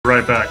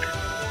right back.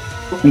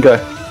 Okay.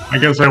 I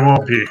guess I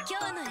won't pee.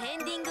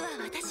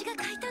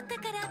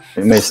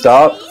 You may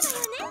stop.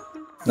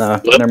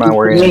 No, never mind.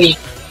 We're in.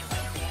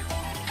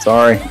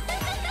 Sorry.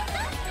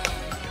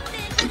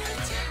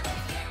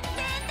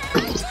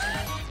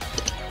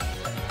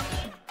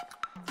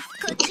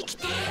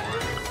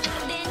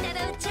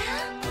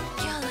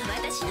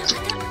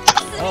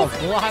 Oh,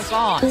 cool, have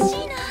fun.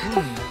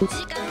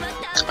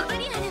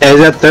 Hey, is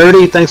that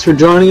 30? Thanks for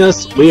joining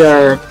us. We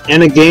are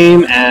in a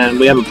game and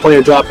we have a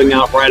player dropping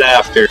out right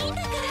after.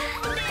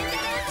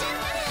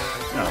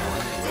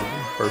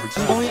 Perfect.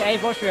 Only a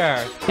for sure,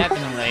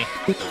 definitely.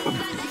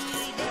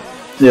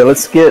 Yeah,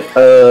 let's get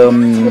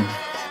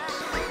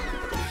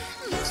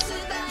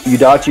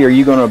Udachi, are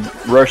you gonna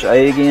rush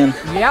A again?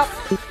 Yep.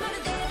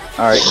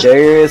 Alright,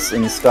 Darius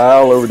and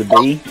Style over to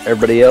B,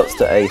 everybody else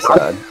to A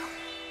side.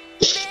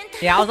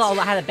 Yeah, also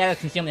I had a better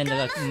consume than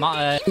yeah,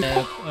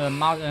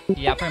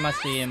 pretty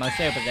much the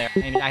Mercenary over there.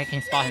 Maybe I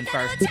can spot him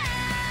first.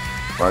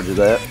 Roger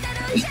that.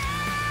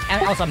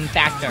 And also I'm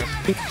faster.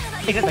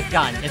 Because the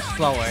gun is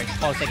slower,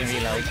 12-second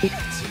reload.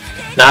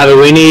 Now, do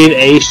we need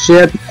a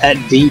ship at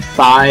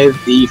D5,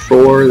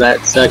 D4,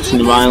 that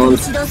section of island?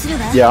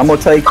 Yeah, I'm gonna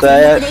take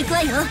that.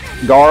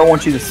 Gar, I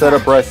want you to set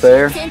up right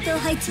there.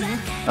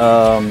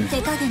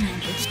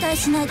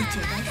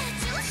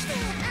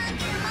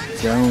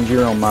 Jones,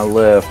 you're on my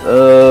left.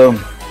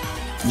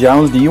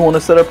 Jones, do you want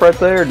to set up right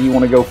there, or do you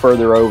want to go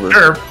further over?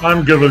 Sure,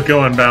 I'm good with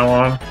going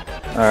Balon.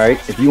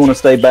 Alright, if you want to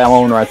stay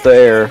Balon right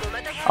there,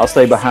 I'll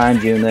stay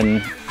behind you and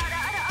then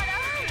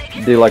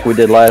do like we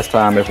did last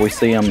time. If we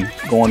see them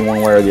going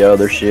one way or the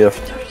other,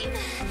 shift.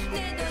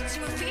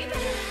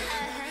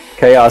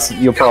 Chaos,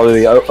 you'll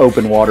probably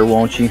open water,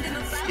 won't you?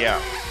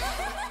 Yeah.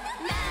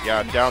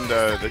 Yeah, down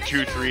the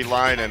 2-3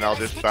 line, and I'll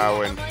just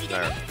bow in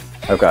there.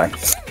 Okay.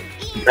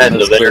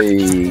 Let's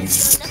see.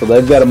 So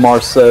they've got a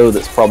Marceau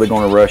that's probably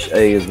going to rush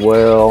A as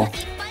well.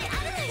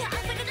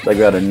 They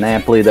got a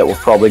Napoli that will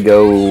probably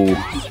go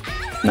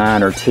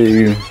 9 or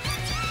 2.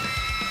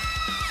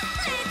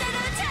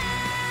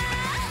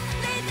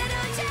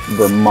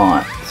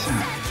 Vermont.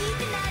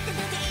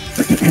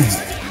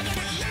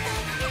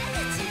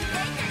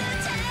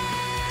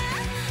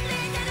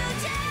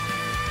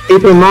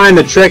 Keep in mind,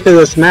 the trick of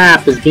this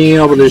map is being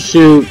able to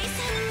shoot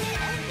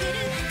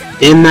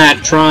in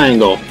that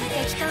triangle.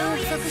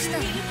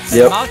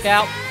 Yep. Marked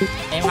out.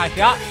 Aim my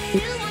shot.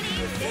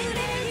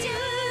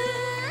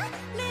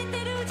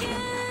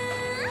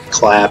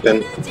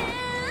 Clapping.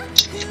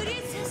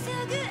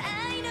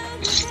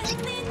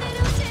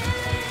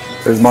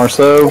 There's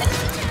Marceau.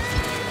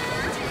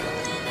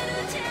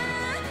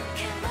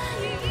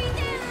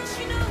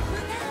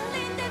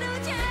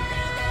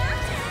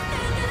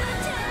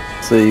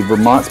 See,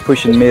 Vermont's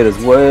pushing mid as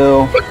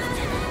well.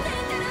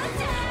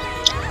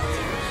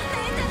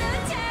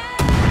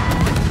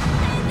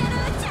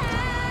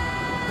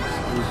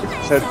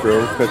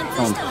 Petro, catch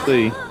on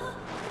C.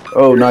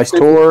 Oh, nice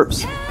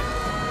torps.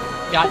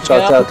 Got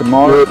Shots out to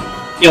Mark.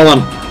 Kill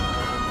him.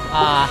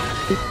 I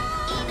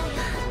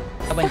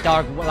went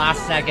dark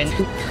last second.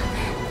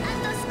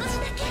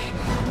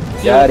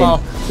 Got him.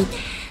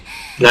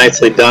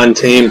 Nicely done,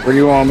 team. Where do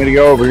you want me to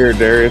go over here,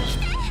 Darius?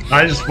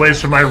 I just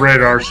wasted my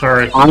radar,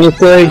 sorry.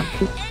 Honestly,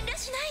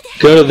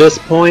 go to this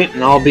point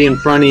and I'll be in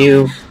front of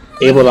you,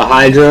 able to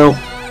hydro.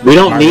 We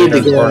don't need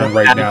to go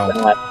right now.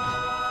 That.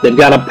 They've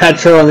got a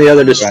Petro on the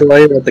other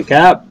destroyer at the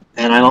cap,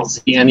 and I don't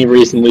see any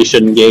reason we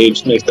should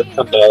engage. Makes them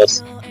come to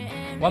us.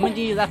 When we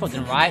do left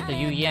wasn't right, the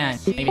UN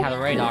maybe had a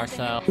radar,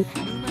 so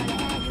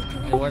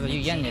where the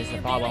UN is the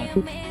problem.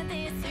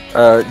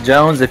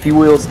 Jones, if you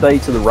will stay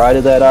to the right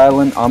of that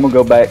island, I'm gonna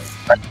go back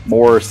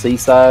more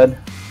seaside.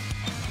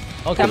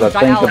 Okay, I'm gonna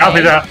try out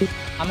Copy that.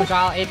 I'm gonna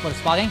try out A for the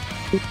spotting.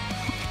 If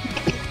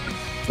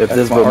That's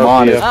this my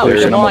Vermont is RPF. clear,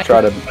 then I'm gonna try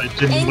to. I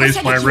didn't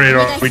waste my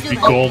radar. We'd be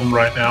golden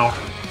right now.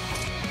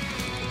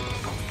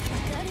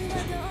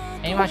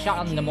 Aim my shot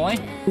on the Moy.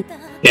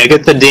 Yeah,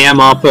 get the dam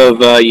off of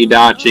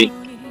Udachi.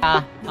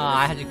 I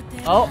had to.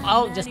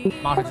 Oh, just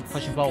Moscow just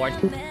pushing forward.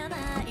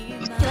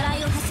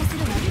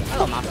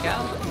 Hello,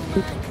 Moscow.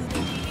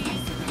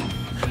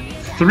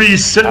 3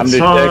 sits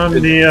on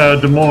the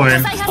Des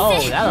Moines. Oh,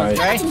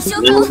 that looks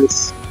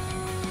great.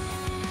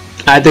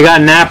 Alright, they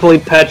got Napoli,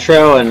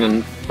 Petro, and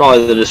then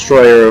probably the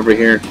destroyer over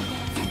here.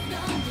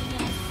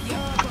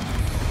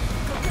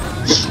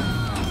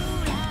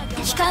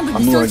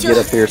 I'm gonna get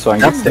up here so I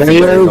can get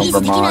second on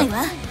Vermont.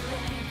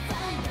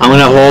 I'm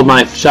gonna hold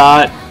my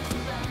shot.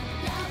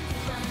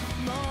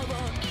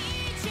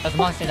 Does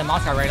Mon say the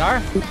Moscow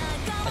radar?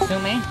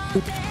 Assuming.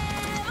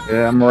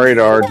 Yeah, I'm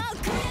radared.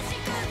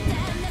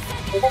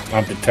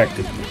 I'm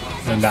detected.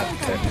 No, not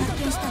detected.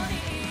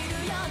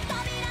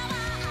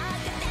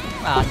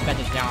 Well, I expect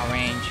it's down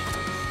range.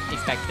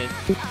 Expected.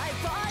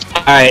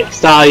 Alright,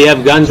 Style, you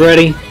have guns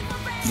ready?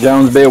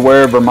 Jones, be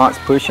aware Vermont's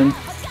pushing.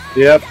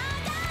 Yep.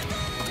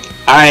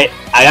 Alright,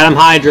 I got him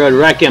hydroed,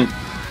 wreck him.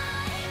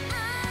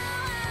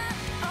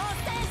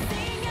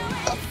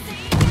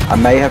 I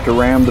may have to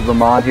ram the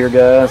Vermont here,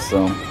 guys,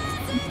 so.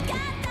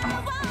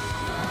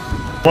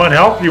 Want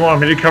help? You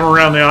want me to come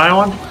around the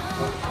island?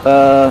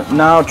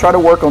 No, try to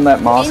work on that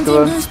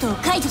Moskva.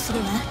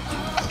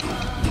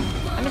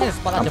 I'm gonna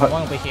spot out the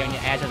one over here on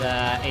the edge of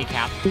the A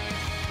cap.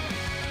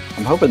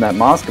 I'm hoping that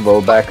Moskva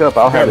will back up.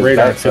 I'll Got have his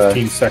radar in backside.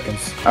 15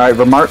 seconds. Alright,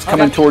 Vermart's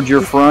coming towards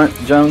your front,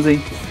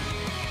 Jonesy.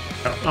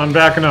 I'm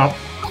backing up.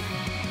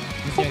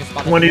 I'm seeing a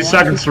spot 20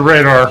 seconds to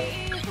radar.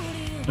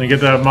 And get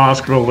that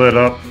Moskva lit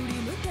up.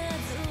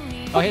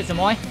 Oh, here's the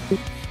Moy.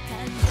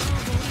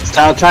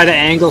 So I'll try to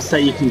angle so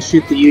that you can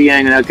shoot the Yu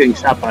Yang without getting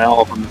shot by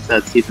all of them. So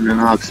that's even an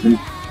option.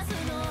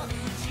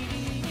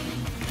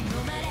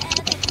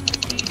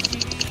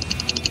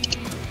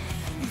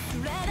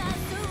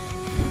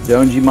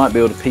 Jones, you might be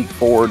able to peek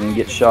forward and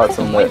get shots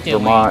on that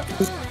Vermont.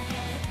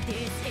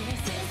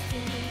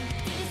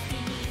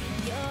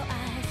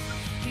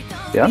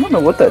 Yeah, I don't know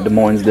what that Des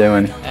Moines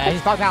doing.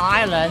 He's brought that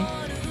island.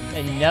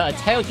 And no, a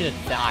tail to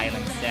the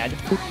island instead.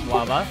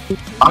 Whatever.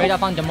 Right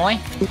up on Des Moines.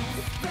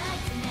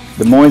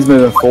 Des Moines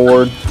moving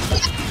forward.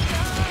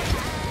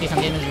 See some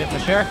damage of it for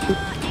sure.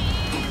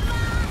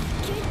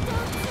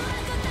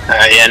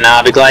 Alright, yeah, nah,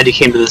 I'll be glad you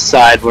came to the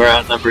side. We're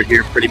outnumbered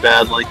here pretty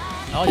badly.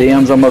 Oh,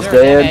 DM's almost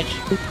dead.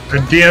 The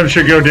DM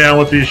should go down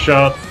with these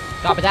shots.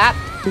 Copy that.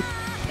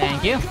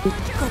 Thank you.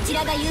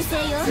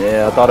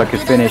 Yeah, I thought I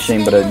could finish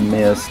him, but I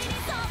missed.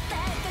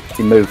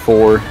 He moved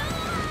forward.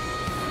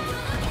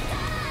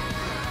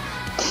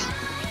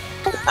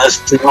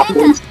 That's not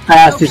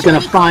fast. He's gonna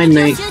find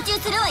me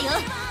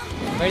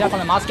Right up on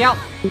the Moscow.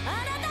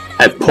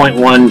 at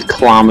 0.1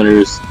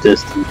 kilometers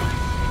distance.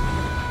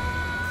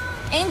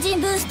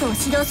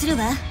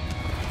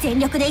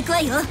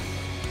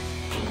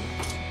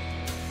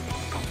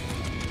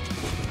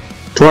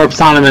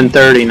 Torp's on him in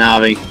 30,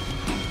 Navi.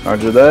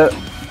 Roger that.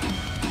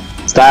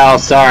 Style,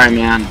 sorry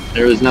man.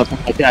 There was nothing.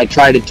 I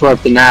tried to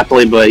torp the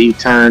Napoli, but he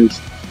turned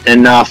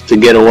enough to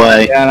get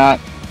away. Yeah,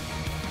 and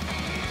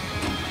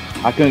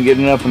I couldn't get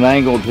enough an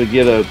angle to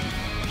get a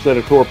set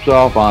of torps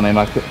off on him.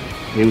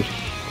 He was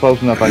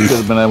close enough. I could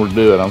have been able to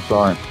do it. I'm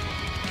sorry.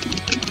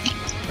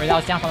 Right, that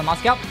was down from the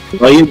Moscow.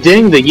 Well, you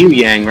dinged the Yu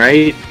Yang,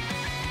 right?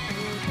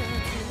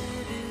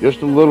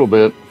 Just a little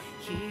bit.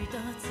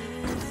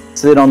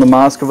 Sit on the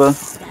Moskva.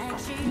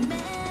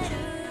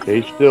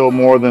 He's still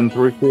more than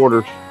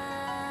 3/4.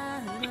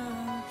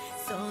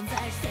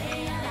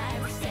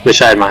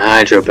 Wish I had my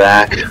Hydra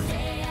back.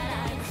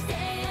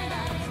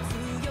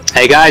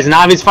 Hey guys,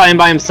 Navi's fighting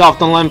by himself.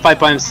 Don't let him fight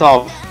by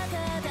himself.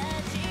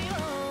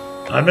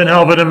 I've been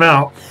helping him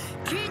out.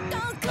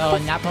 Oh,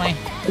 Napoli.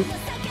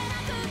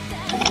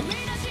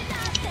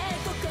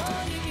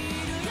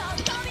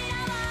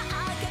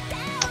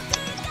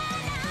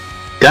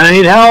 Gonna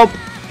need help.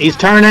 He's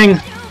turning.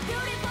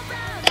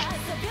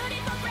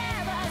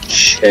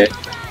 Shit.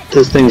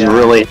 This thing's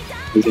really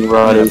I'm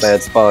in a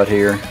bad spot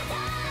here.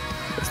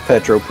 This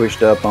Petro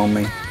pushed up on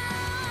me.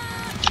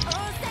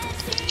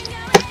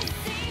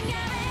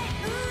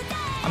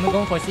 I'm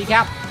going for C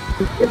cap.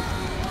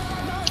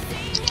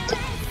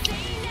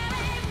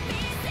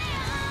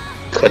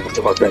 Couldn't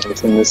talk about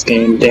this in this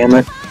game, damn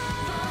it.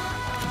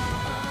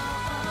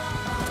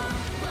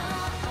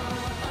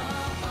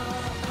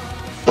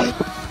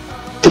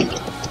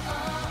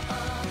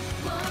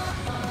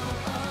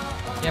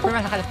 Yeah, pretty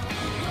much had a...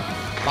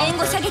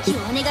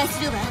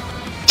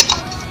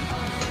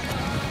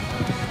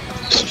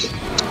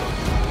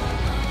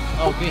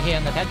 Oh, good hit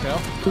on the Petro.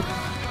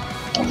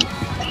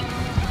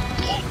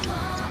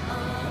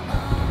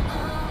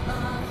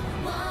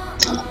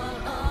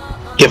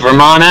 Get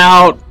Vermont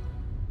out.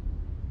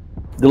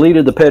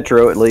 Deleted the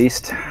Petro at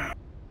least.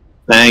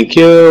 Thank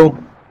you.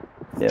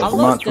 Yeah, I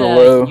lost Vermont's the real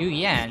low. Yu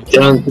Yan.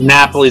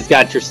 Napoli's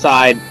got your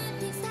side.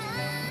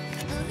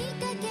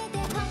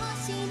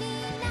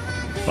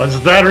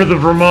 Was that or the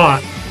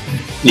Vermont?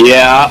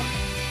 Yeah.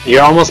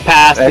 You're almost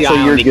past the Actually,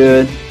 island.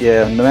 you're good.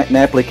 Yeah,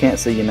 Napoli can't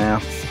see you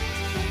now.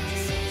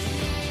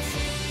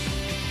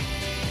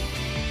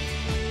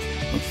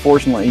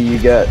 Unfortunately, you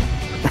got...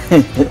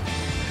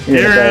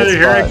 Here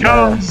it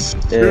comes.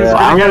 Yeah.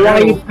 I don't know why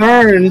you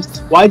turned.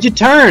 Why'd you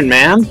turn,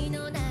 man?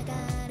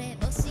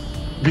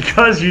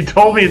 Because you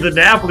told me the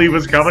Napoli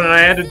was coming and I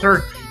had to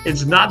turn.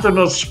 It's not the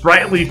most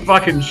sprightly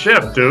fucking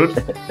ship, dude.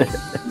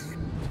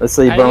 Let's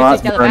see, How do you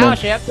Vermont's take down the burning.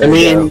 battleship? I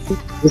mean,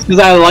 just because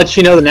I let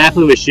you know the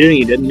Napoli was shooting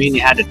you didn't mean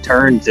you had to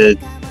turn to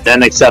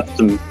then accept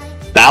the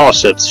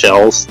battleship's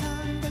shells.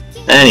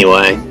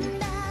 Anyway.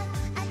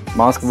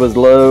 Moskva's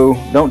low.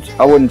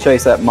 I wouldn't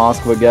chase that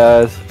Moskva,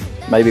 guys.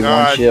 Maybe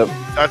one ship.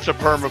 That's a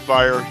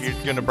permafire. He's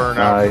gonna burn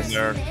out from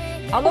there.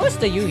 How low is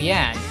the Yu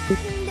Yan?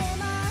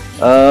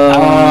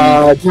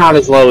 It's not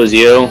as low as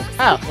you.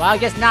 Oh, well, I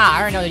guess not. I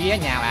already know the Yu Yan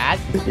now, Ad.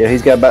 Yeah,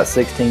 he's got about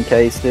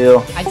 16k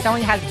still. I just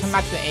only had to turn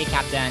back to the A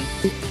cap then.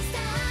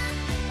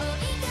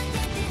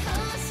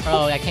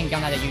 Oh, I can't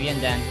count out the Yu Yan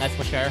then, that's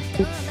for sure.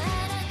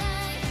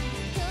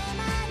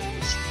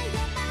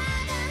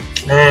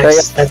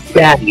 That's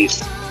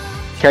baddies.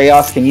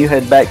 Chaos, can you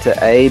head back to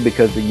A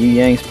because the Yu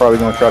Yang's probably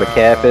going to try to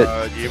cap it?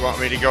 Do you want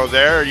me to go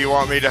there, or do you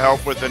want me to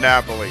help with the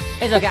Napoli?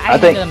 It's okay, I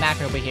can do the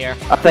macro over here.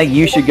 I think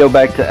you should go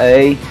back to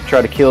A,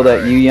 try to kill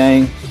that Yu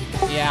Yang.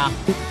 Yeah.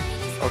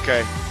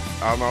 Okay,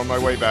 I'm on my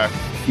way back.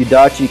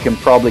 Udachi can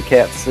probably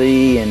cap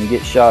C and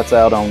get shots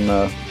out on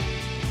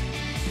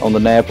the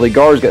Napoli.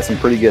 Gar's got some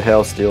pretty good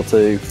health still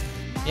too.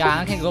 Yeah,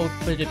 I can go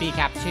for the B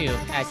cap too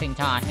at the same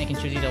time. I can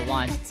choose either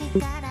one.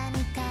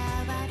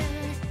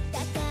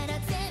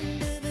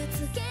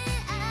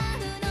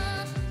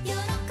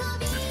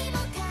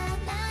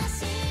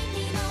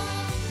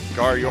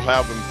 Gar, you'll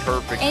have them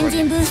perfect when you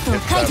Engine boost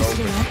hit that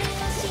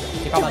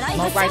open. You got my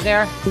smoke right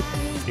there.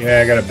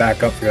 Yeah, I gotta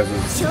back up because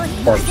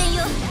of parts.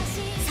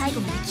 最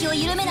後まで気を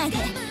緩めないで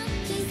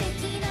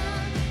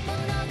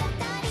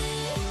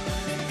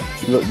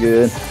You look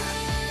good.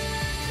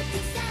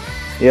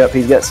 Yep,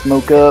 he's got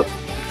smoke up.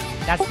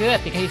 That's good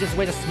because you just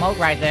wait the smoke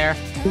right there.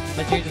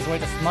 Literally just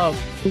wait the smoke.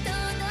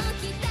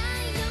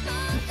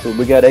 So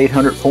we got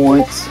 800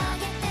 points.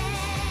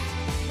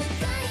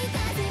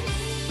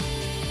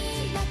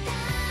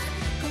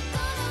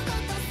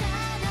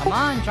 Come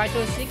on, try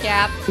to C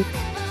cap.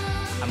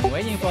 I'm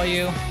waiting for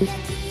you.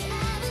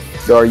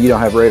 Gar, you don't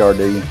have radar,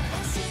 do you?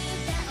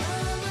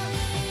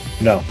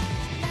 No,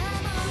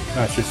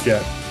 not just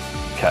yet.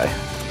 Okay.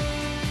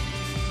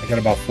 I got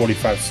about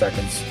 45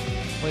 seconds.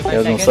 45 I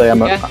was gonna seconds. say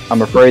Okay.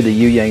 I'm afraid the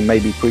Yu Yang may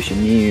be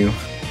pushing you.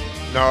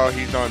 No,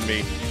 he's on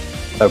me.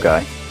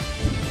 Okay.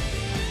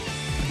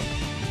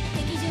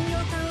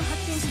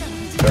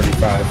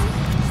 35.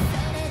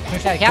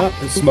 Push that cap. Oh,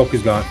 the smoke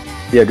is gone.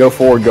 Yeah, go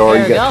forward, Gar.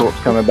 There You we got go.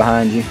 torps coming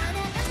behind you.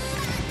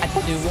 I have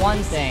to do one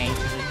thing.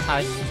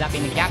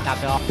 Zapping the cap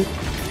that off.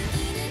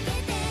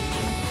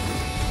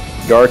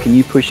 Gar, can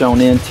you push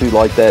on into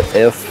like that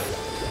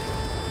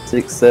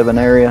F6-7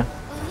 area?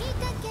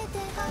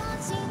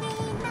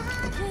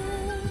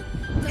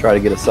 Try to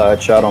get a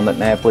side shot on that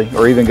Napoli,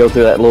 or even go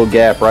through that little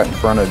gap right in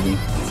front of you.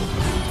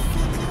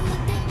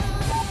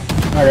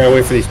 I gotta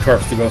wait for these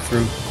torps to go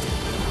through.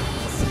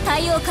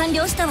 対応完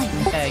了したわよ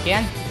Say it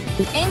again.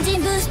 エンジ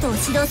ンブーストを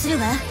始動する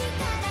わ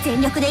全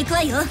力で行く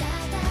わよ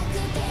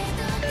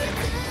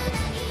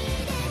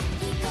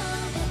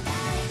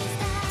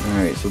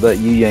Alright, so that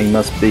Yu Yang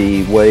must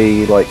be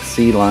way like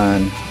C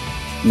line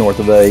north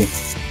of A.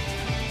 He's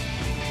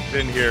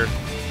in here.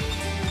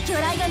 魚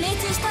雷が命中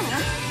したわ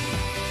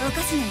お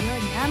菓子のよ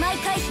うに甘い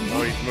回避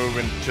Oh, ね he's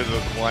moving to the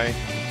flank.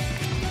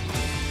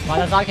 Well,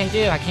 that's all I can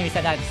do. I can't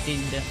reset that.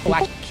 Oh,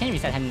 I can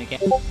reset him again.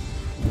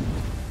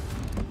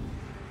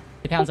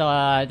 Depends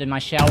on my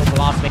shell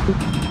velocity.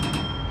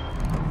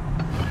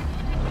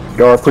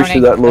 Gar, push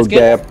through that little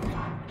That's gap,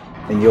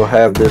 and you'll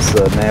have this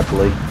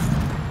Napoli.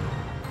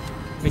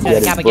 Reset Get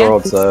the cap his again.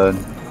 broadside.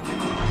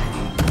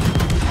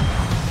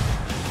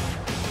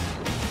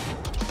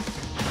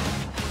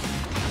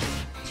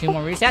 Two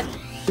more reset.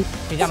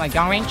 He's at my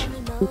gun range.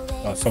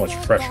 Oh, so much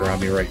pressure on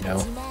me right now.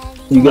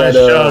 You got Nice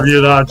job,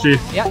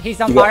 Udachi. Yeah,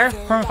 he's on You fire.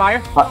 got- Perma fire.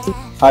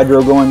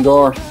 Hydro going,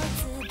 Gar.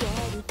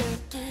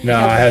 No,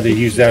 I had to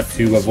use that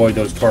to avoid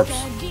those torps.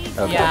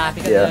 Okay. Yeah,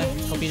 because yeah.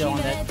 the torpedo on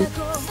it.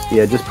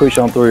 Yeah, just push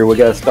on through. We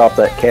gotta stop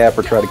that cap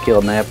or try to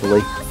kill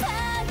Napoli.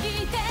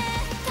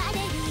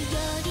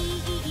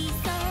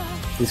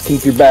 Just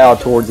keep your bow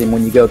towards him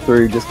when you go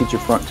through. Just get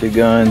your front two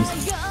guns.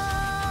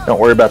 Don't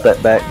worry about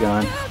that back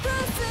gun.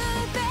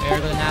 There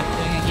goes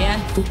Napoli again.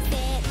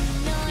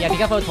 Yeah, if you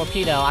go for a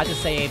torpedo, I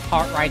just say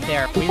park right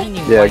there. We only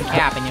need Yeah. one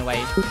cap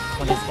anyways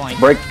from this point.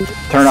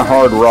 Turn a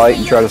hard right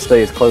and try to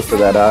stay as close to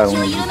that island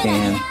as you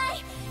can.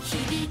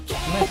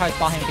 I'm gonna try to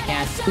spot him if I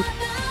can.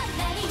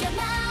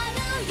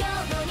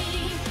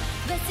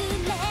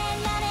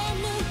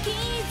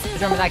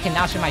 Remember that I can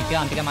now shoot my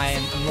gun because my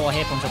little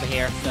headphones over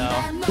here, so...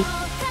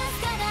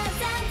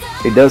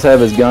 He does have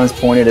his guns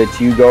pointed at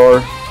you,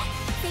 Gar.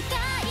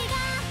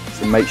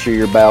 So make sure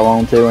you're bow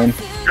on to him.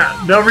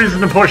 No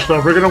reason to push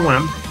though. We're gonna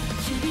win.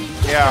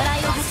 Yeah,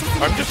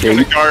 I'm just Yeah,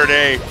 gonna you- guard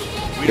A.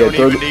 We don't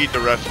throw even the- need the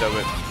rest of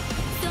it.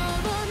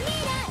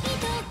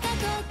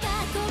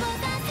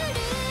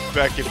 In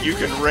fact, if you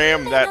can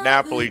ram that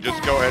Napoli,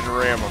 just go ahead and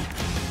ram him.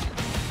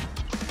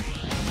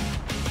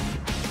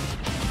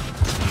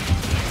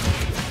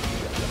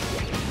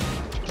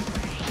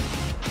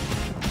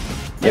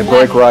 Yeah,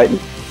 break right,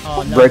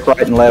 Oh, no. break right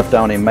and left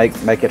on him. Make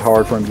it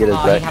hard for him to get his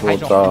Oh, he back have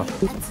torps hydro.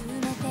 off.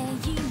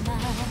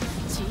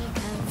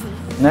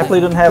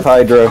 Napoli didn't have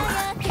hydro.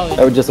 That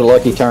Oh, was just a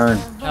lucky turn.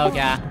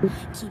 okay.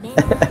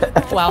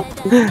 Well,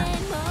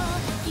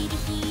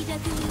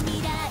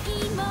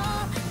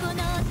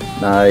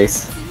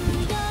 Nice.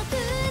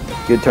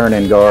 Good turn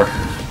in, Gar.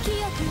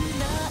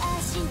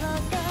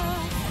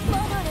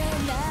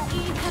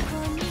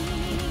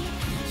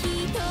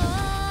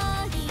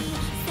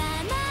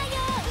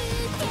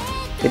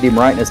 Hit him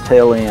right in his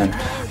tail end.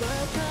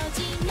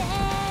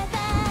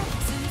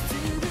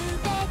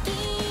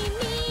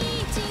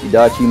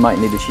 Udachi, you might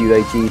need to shoot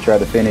HE, try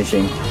to finish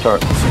him.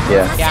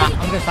 Yeah, yeah,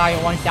 I'm gonna fire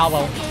one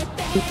salvo.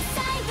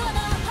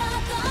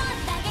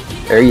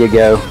 there you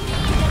go.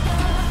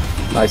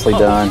 Nicely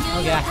done.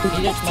 Okay,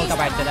 he just smoked up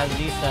right there. That was at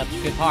least a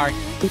good part.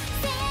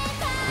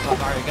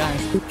 Fire your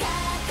guns.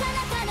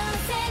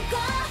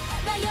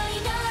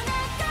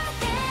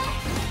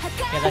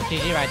 Yeah, that's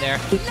GG right there.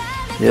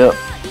 Yep.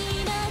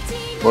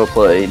 Well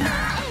played.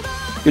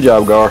 Good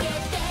job, Gar.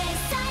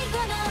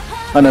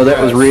 I know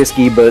that was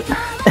risky, but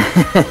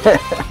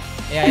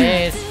Yeah,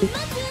 it is.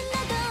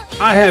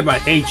 I had my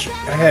I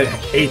had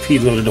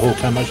AP loaded the whole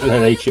time. I should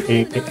have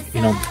had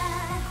you know.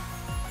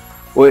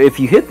 well, if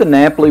you hit the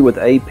Napoli with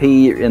AP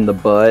in the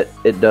butt,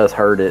 it does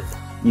hurt it.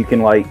 You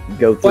can like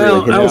go through.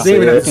 Well, and hit I was it.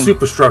 aiming at the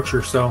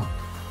superstructure, so.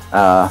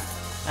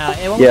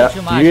 It won't Yeah. be too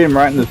You much. hit him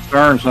right in the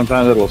stern,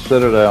 sometimes it'll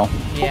Citadel.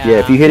 Yeah. Yeah,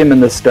 if you hit him in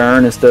the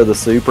stern instead of the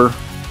super,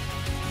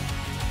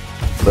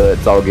 but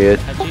it's all good.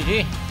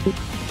 GG.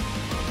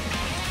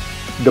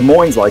 Des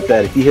Moines like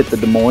that. If you hit the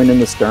Des Moines in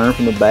the stern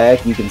from the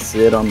back, you can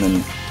sit them,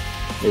 and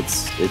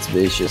it's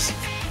vicious.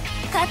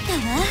 勝った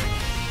わ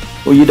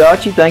Well,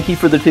 Yudachi, thank you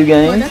for the 2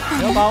 games. 戻った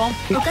わ No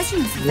problem. お菓子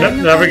の素材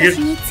の Never 買い出 get し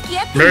に付き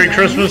合って Merry もらうね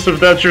Christmas if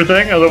that's your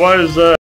thing. Otherwise,